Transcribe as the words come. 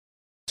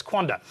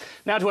QandA.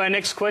 Now to our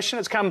next question.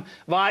 It's come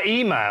via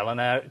email, and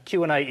our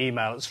Q&A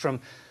email. It's from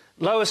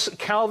Lois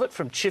Calvert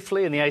from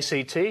Chifley in the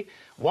ACT.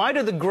 Why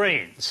do the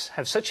Greens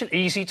have such an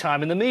easy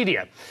time in the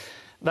media?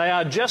 They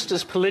are just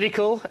as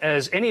political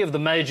as any of the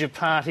major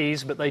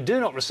parties, but they do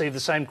not receive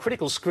the same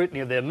critical scrutiny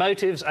of their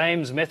motives,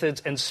 aims,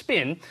 methods and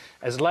spin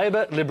as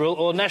Labor, Liberal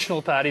or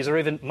National parties or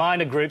even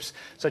minor groups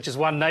such as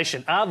One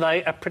Nation. Are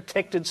they a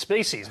protected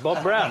species?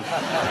 Bob Brown.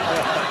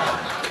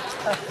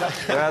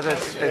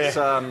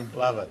 Well,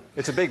 love it.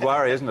 It's a big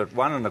worry, isn't it?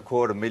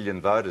 1.25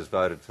 million voters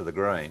voted for the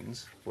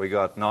Greens. We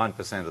got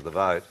 9% of the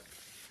vote.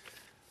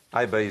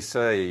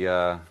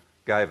 ABC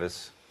gave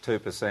us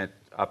 2%.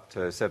 Up to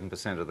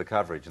 7% of the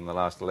coverage in the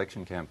last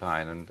election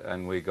campaign,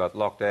 and we got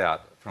locked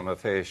out from a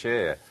fair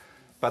share.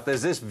 But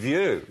there's this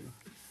view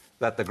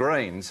that the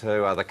Greens,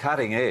 who are the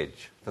cutting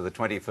edge for the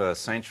 21st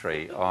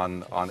century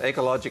on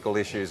ecological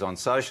issues, on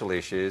social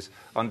issues,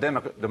 on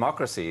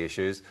democracy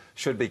issues,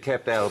 should be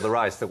kept out of the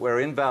race, that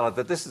we're invalid,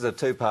 that this is a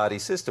two-party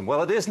system.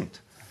 Well, it isn't.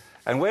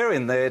 And we're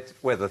in there,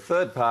 we're the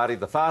third party,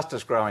 the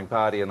fastest growing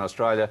party in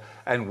Australia,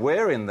 and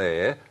we're in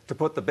there to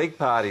put the big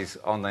parties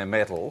on their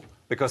mettle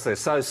because they're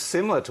so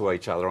similar to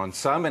each other on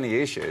so many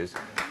issues,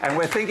 and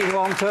we're thinking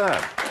long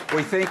term.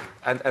 We think,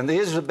 and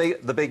here's the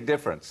big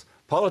difference.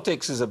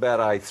 Politics is about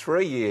a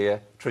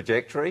 3-year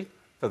trajectory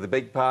for the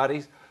big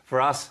parties.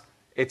 For us,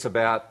 it's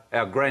about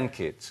our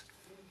grandkids.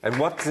 And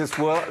what's this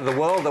world, the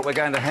world that we're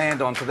going to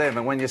hand on to them.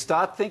 And when you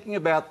start thinking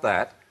about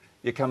that,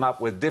 you come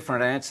up with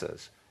different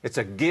answers. It's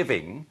a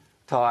giving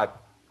type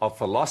of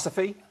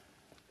philosophy.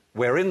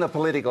 We're in the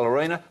political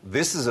arena.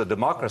 This is a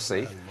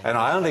democracy, and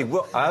I only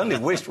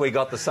wished we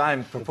got the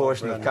same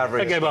proportion of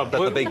coverage that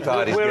the big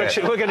parties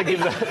get. We're going to give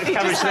the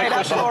coverage to that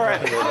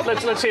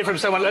question. Let's hear from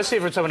someone. Let's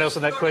hear from someone else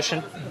on that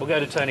question. We'll go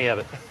to Tony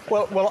Abbott.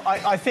 Well,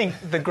 I think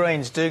the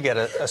Greens do get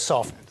a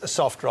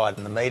soft ride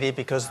in the media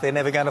because they're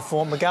never going to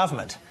form a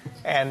government,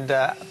 and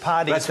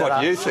parties. That's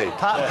what you think.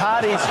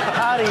 Parties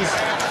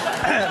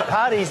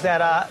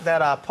that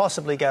are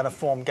possibly going to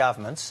form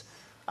governments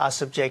are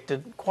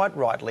subjected, quite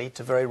rightly,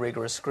 to very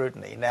rigorous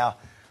scrutiny. Now,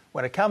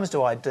 when it comes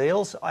to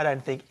ideals, I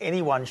don't think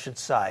anyone should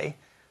say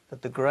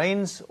that the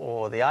Greens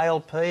or the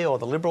ALP or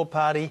the Liberal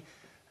Party,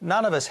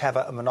 none of us have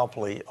a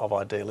monopoly of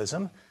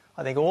idealism.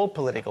 I think all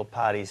political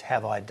parties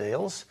have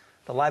ideals.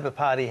 The Labor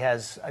Party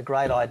has a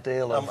great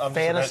ideal of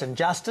fairness and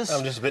justice.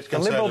 I'm just a bit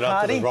concerned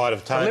up to the right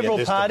of Tanya. The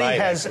Liberal Party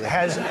has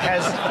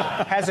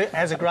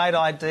a great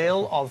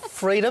ideal of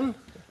freedom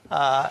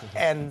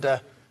and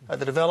the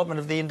development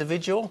of the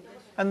individual.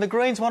 And the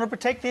Greens want to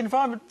protect the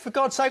environment. For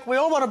God's sake, we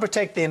all want to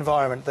protect the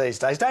environment these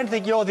days. Don't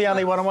think you're the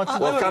only one who wants to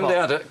do it.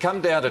 Well,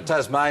 come down to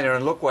Tasmania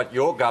and look what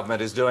your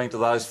government is doing to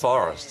those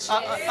forests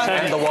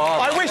and the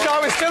wild. I wish I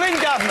was still in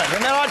government,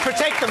 and then I'd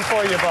protect them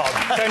for you, Bob.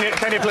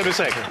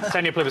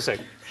 Tanya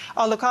Plibersek.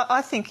 Oh, look,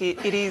 I think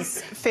it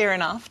is fair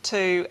enough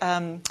to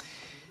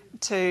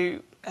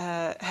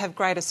have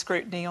greater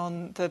scrutiny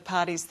on the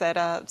parties that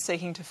are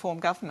seeking to form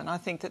government. I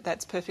think that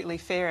that's perfectly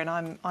fair, and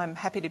I'm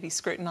happy to be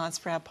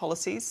scrutinised for our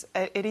policies.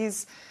 It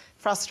is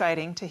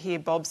frustrating to hear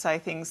Bob say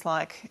things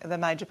like the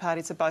major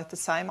parties are both the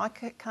same. I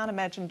can't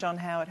imagine John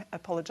Howard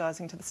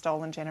apologising to the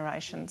stolen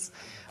generations.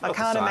 I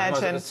can't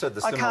imagine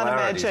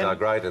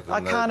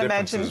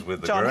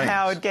John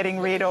Howard getting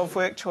rid of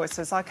work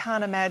choices. I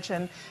can't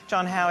imagine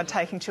John Howard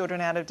taking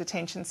children out of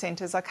detention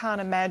centres. I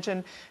can't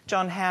imagine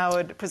John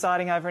Howard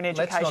presiding over an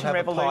education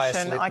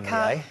revolution. I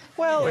can't.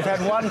 Well, we've had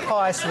one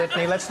pious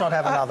litany. Let's not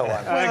have another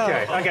one.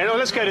 Okay. Well,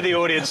 let's go to the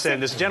audience then.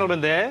 There's a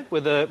gentleman there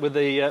with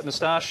the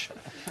moustache.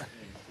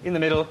 In the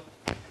middle.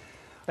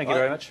 Thank you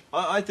very much.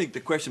 I think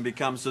the question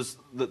becomes just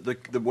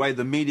the way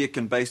the media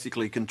can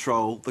basically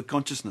control the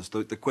consciousness,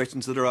 the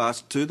questions that are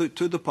asked to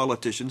the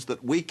politicians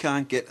that we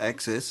can't get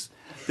access.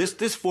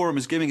 This forum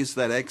is giving us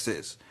that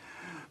access.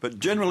 But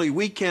generally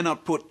we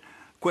cannot put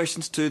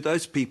questions to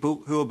those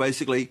people who are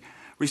basically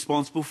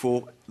responsible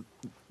for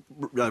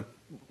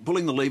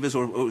pulling the levers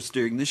or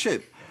steering the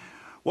ship.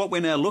 What we're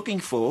now looking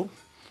for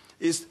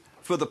is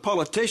for the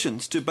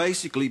politicians to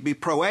basically be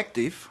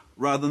proactive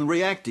rather than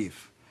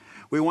reactive.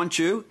 We want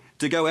you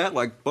to go out,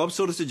 like Bob's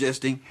sort of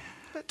suggesting,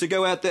 to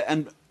go out there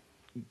and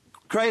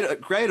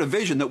create a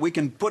vision that we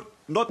can put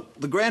not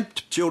the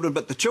grandchildren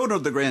but the children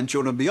of the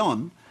grandchildren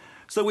beyond,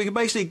 so we can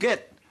basically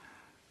get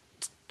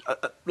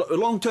a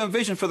long-term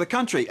vision for the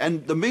country.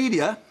 And the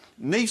media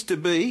needs to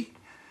be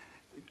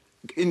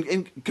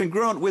in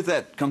congruent with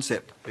that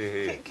concept.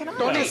 Can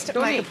I just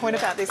make a point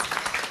about this?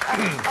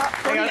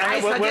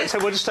 So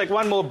we'll just take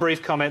one more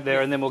brief comment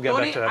there and then we'll go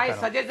back to that panel. I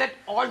suggest that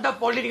all the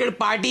political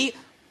party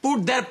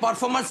put their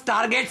performance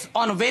targets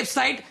on a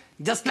website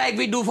just like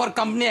we do for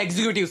company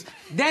executives.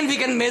 Then we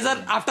can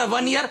measure after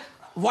 1 year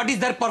what is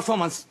their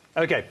performance.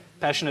 OK,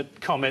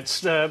 passionate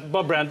comments.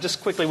 Bob Brown,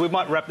 just quickly, we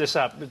might wrap this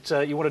up,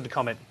 but you wanted to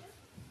comment.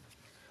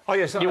 Oh,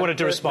 yes. You wanted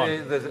to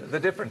respond. The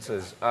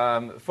differences.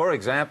 For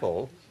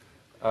example,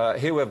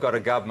 here we've got a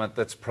government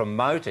that's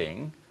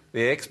promoting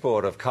the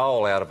export of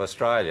coal out of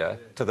Australia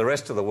to the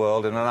rest of the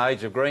world in an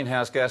age of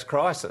greenhouse gas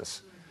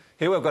crisis.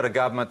 Here we've got a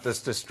government that's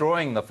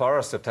destroying the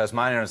forests of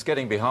Tasmania and it's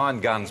getting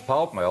behind Gunns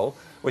pulp mill,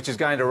 which is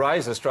going to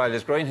raise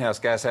Australia's greenhouse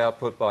gas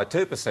output by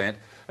 2%,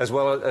 as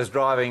well as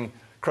driving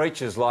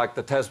creatures like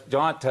the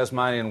giant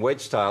Tasmanian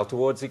wedgetail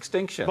towards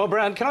extinction. Bob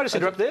Brown, can I just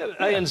interrupt there?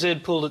 Yeah.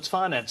 ANZ pulled its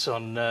finance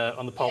on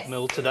the pulp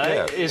mill today.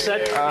 Yeah. Is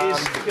that?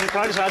 Can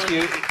I just ask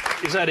you?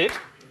 Is that it?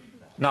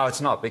 No,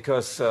 it's not,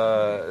 because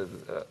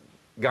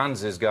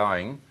Gunns is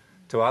going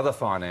to other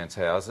finance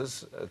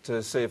houses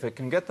to see if it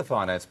can get the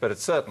finance. But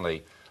it's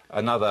certainly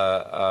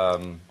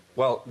another.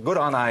 Well, good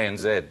on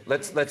ANZ.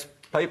 Let's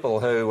people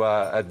who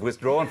had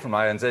withdrawn from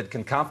ANZ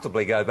can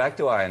comfortably go back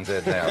to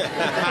ANZ now.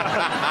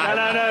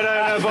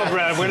 No, Bob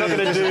Brown. We're not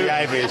going to do. We're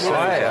not going to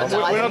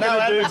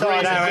do.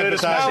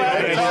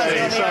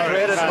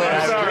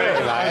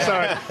 I'm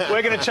sorry.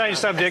 We're going to change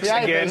subjects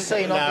again.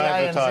 ABC,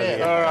 not the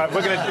ANZ. All right,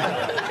 we're going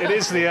to. It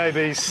is the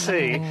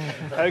ABC.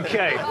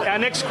 Okay. Our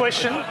next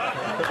question.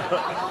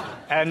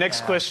 Our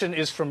next question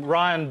is from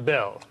Ryan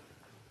Bell.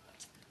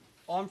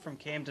 I'm from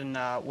Camden,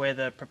 where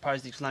the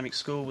proposed Islamic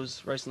school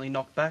was recently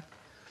knocked back.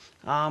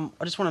 I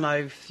just want to know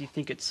if you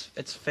think it's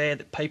fair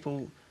that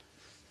people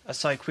are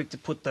so quick to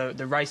put the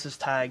racist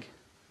tag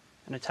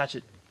and attach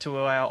it to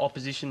our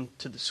opposition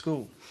to the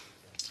school.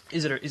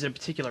 Is it a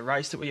particular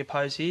race that we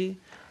oppose here,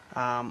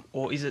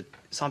 or is it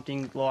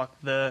something like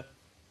the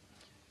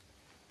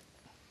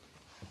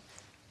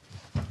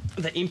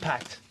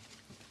impact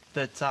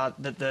that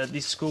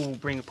this school will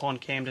bring upon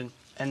Camden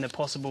and the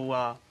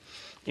possible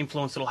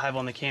influence it'll have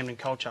on the Camden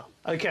culture?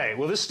 OK,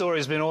 well, this story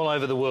has been all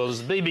over the world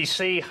as the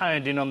BBC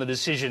honed in on the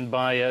decision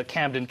by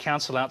Camden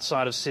Council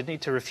outside of Sydney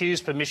to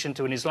refuse permission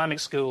to an Islamic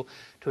school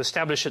to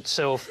establish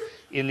itself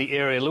in the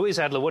area. Louise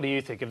Adler, what do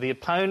you think? Have the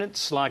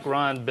opponents, like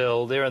Ryan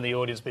Bell, there in the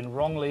audience, been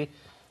wrongly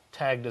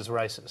tagged as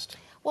racist?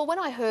 Well, when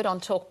I heard on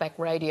Talkback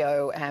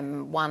Radio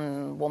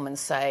one woman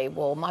say,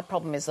 well, my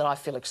problem is that I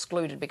feel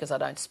excluded because I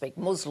don't speak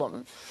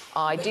Muslim,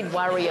 I did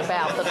worry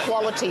about the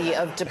quality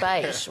of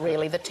debate,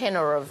 really, the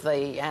tenor of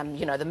the,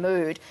 the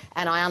mood,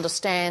 and I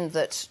understand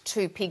that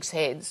two pigs'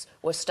 heads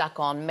were stuck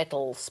on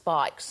metal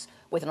spikes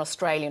with an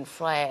Australian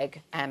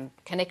flag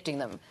connecting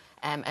them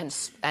and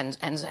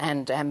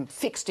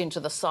fixed into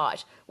the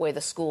site where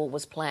the school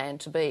was planned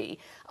to be.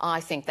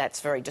 I think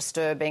that's very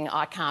disturbing.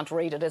 I can't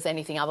read it as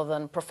anything other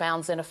than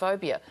profound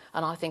xenophobia,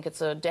 and I think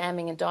it's a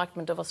damning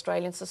indictment of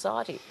Australian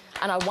society.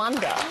 And I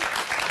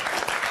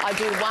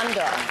do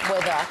wonder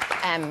whether,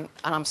 and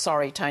I'm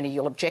sorry, Tony,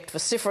 you'll object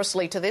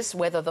vociferously to this,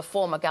 whether the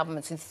former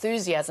government's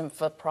enthusiasm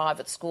for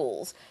private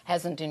schools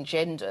hasn't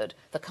engendered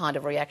the kind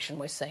of reaction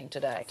we're seeing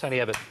today.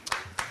 Tony Abbott.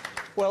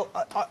 Well,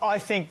 I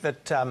think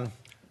that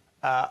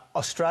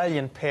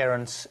Australian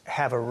parents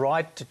have a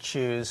right to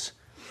choose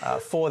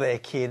for their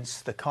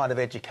kids the kind of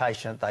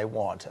education that they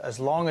want. As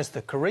long as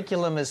the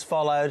curriculum is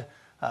followed,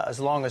 as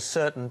long as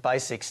certain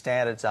basic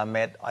standards are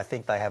met, I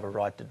think they have a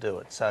right to do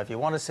it. So if you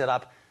want to set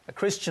up a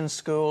Christian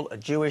school, a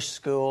Jewish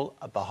school,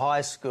 a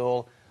Baha'i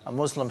school, a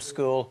Muslim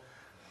school,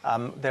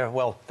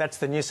 that's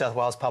the New South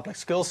Wales public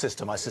school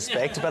system, I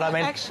suspect. But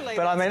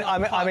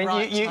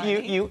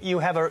you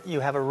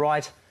have a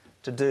right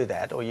to do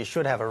that, or you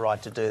should have a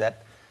right to do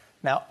that.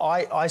 Now,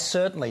 I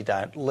certainly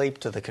don't leap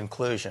to the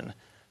conclusion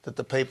that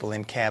the people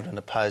in Camden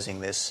opposing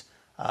this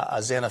are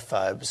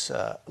xenophobes,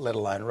 let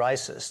alone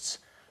racists.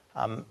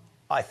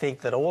 I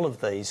think that all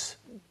of these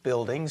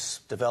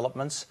buildings,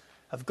 developments,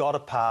 have got to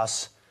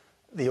pass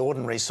the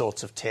ordinary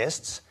sorts of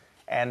tests,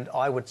 and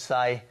I would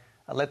say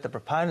let the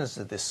proponents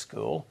of this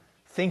school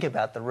think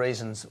about the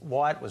reasons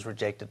why it was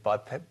rejected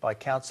by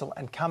council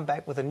and come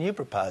back with a new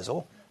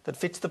proposal that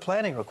fits the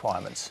planning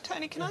requirements.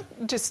 Tony, can I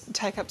just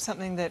take up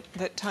something that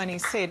Tony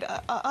said?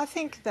 I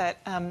think that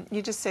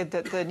you just said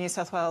that the New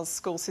South Wales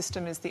school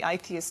system is the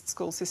atheist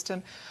school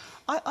system.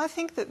 I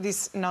think that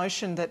this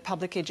notion that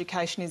public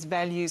education is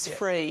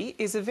values-free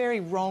is a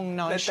very wrong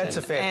notion. That's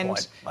a fair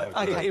point.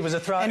 Okay. It was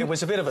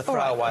a bit of a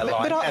throwaway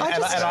line, but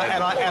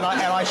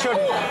I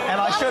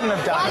shouldn't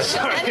have done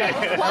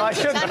it. I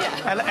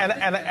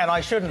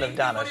shouldn't have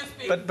done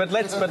it. But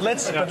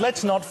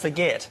let's not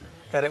forget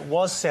that it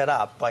was set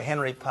up by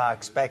Henry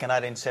Parkes back in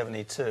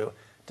 1872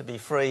 to be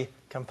free,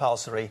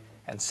 compulsory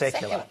and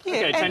secular.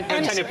 OK,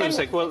 Tanya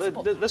Plibersek, well,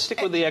 let's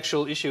stick with the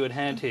actual issue at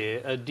hand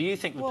here. Do you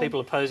think the people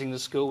opposing the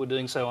school were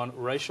doing so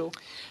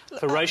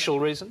for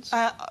racial reasons?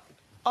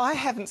 I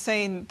haven't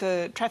seen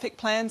the traffic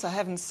plans. I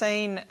haven't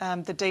seen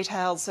the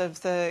details of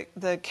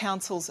the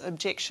council's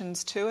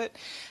objections to it.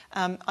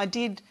 I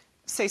did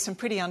see some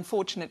pretty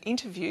unfortunate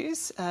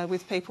interviews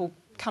with people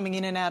coming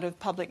in and out of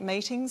public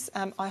meetings.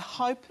 I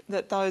hope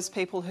that those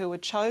people who were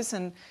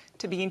chosen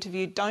to be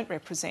interviewed don't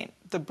represent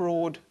the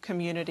broad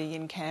community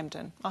in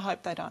Camden. I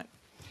hope they don't.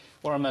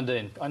 Warren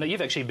Mundine, I know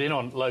you've actually been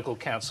on local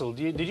council.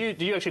 Do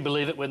you actually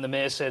believe it when the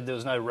mayor said there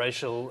was no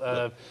racial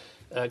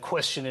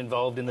question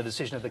involved in the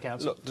decision of the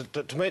council?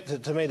 Look, to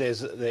me,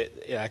 there's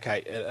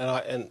okay,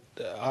 and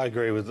I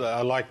agree with.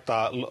 I liked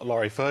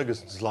Laurie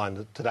Ferguson's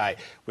line today,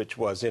 which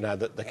was,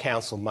 that the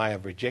council may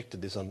have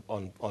rejected this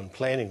on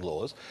planning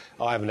laws.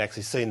 I haven't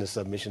actually seen the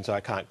submission, so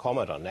I can't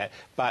comment on that.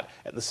 But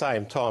at the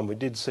same time, we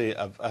did see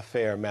a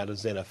fair amount of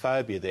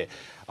xenophobia there.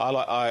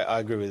 I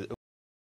agree with